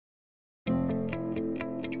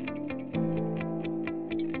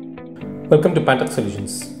Welcome to Pantech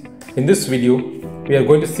Solutions. In this video, we are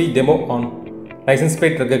going to see demo on license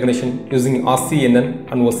plate recognition using RCNN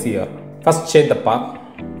and OCR. First, change the path.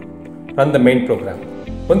 Run the main program.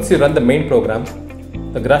 Once you run the main program,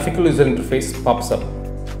 the graphical user interface pops up.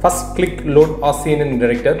 First, click Load RCNN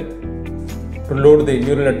Director to load the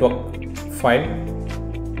neural network file.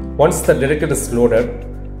 Once the director is loaded,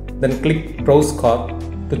 then click Browse Car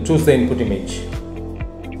to choose the input image.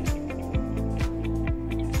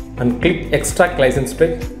 And click Extract License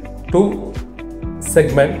Plate to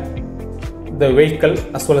segment the vehicle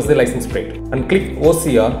as well as the license plate. And click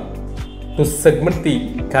OCR to segment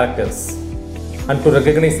the characters and to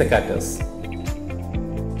recognize the characters.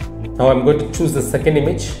 Now I'm going to choose the second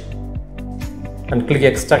image and click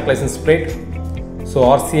Extract License Plate. So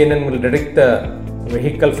RCNN will detect the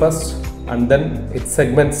vehicle first and then it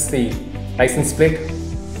segments the license plate.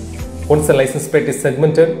 Once the license plate is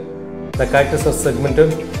segmented, the characters are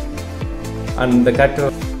segmented and the character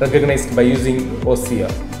recognized by using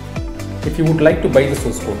OCR. If you would like to buy the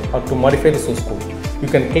source code or to modify the source code, you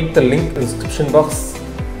can click the link in the description box.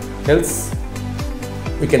 Else,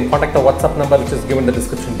 you can contact the WhatsApp number which is given in the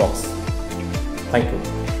description box. Thank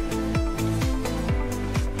you.